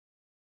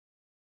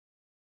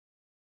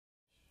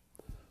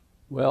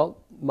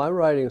Well, my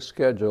writing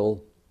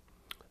schedule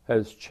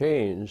has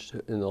changed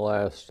in the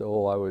last,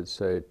 I would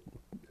say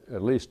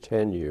at least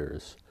 10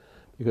 years,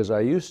 because I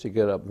used to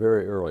get up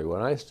very early.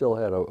 When I still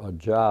had a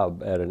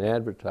job at an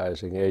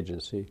advertising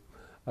agency,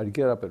 I'd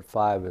get up at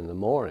 5 in the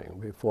morning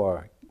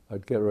before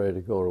I'd get ready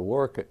to go to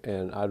work,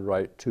 and I'd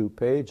write 2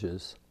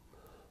 pages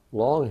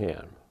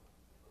longhand,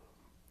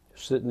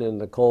 sitting in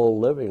the cold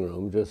living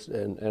room,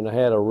 and I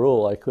had a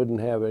rule: I couldn't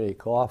have any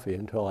coffee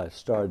until I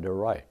started to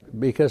write.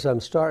 Because I'm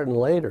starting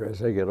later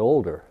as I get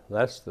older,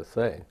 that's the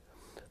thing.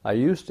 I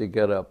used to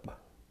get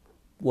up,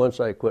 once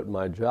I quit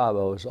my job,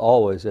 I was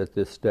always at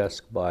this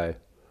desk by,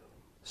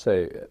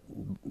 say,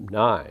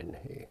 9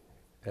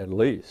 at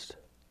least.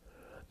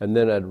 And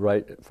then I'd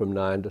write from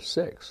 9 to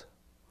 6.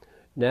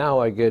 Now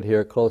I get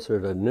here closer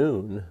to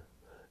noon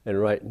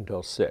and write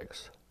until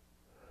 6.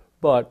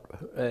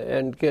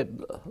 And get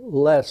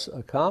less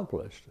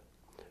accomplished,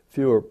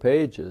 fewer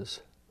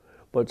pages,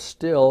 but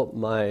still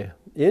my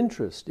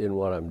interest in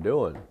what I'm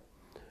doing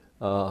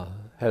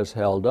has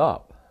held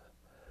up.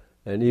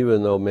 And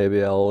even though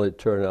maybe I'll only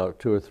turn out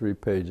 2 or 3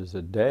 pages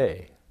a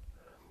day,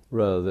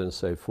 rather than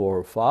say 4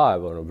 or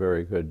 5 on a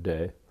very good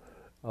day,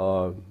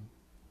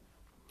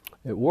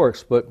 it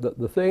works. But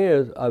the thing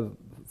is,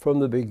 from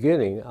the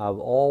beginning, I've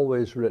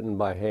always written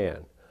by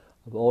hand.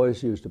 I've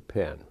always used a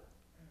pen.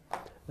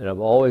 And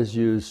I've always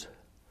used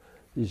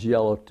these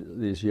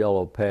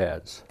yellow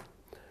pads,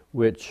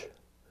 which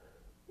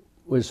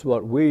was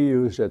what we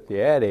used at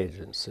the ad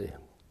agency.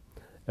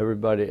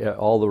 Everybody,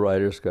 all the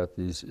writers got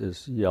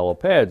these yellow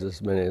pads,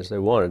 as many as they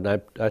wanted.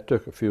 And I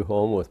took a few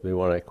home with me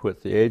when I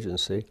quit the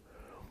agency,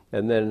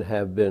 and then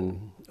have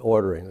been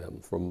ordering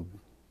them from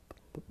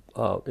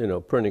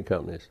printing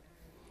companies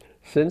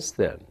since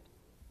then.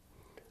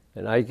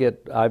 And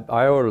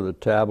I order the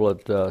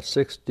tablet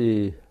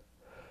 60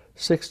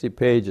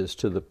 pages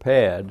to the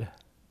pad,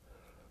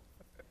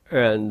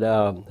 and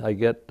I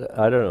get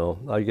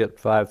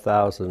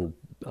 5,000,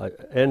 I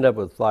end up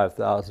with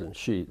 5,000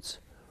 sheets,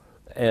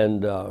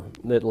 and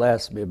it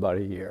lasts me about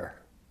a year.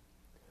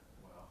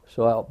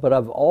 Wow. But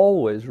I've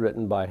always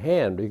written by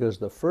hand, because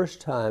the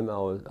first time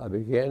I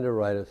began to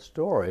write a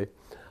story,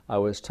 I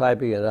was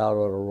typing it out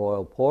on a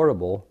Royal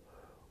Portable,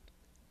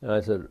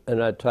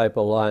 and I'd type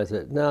a line and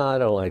say, no, I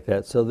don't like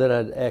that, so then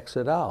I'd X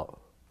it out.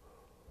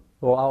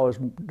 Well, I was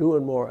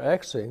doing more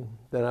Xing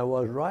than I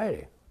was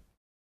writing.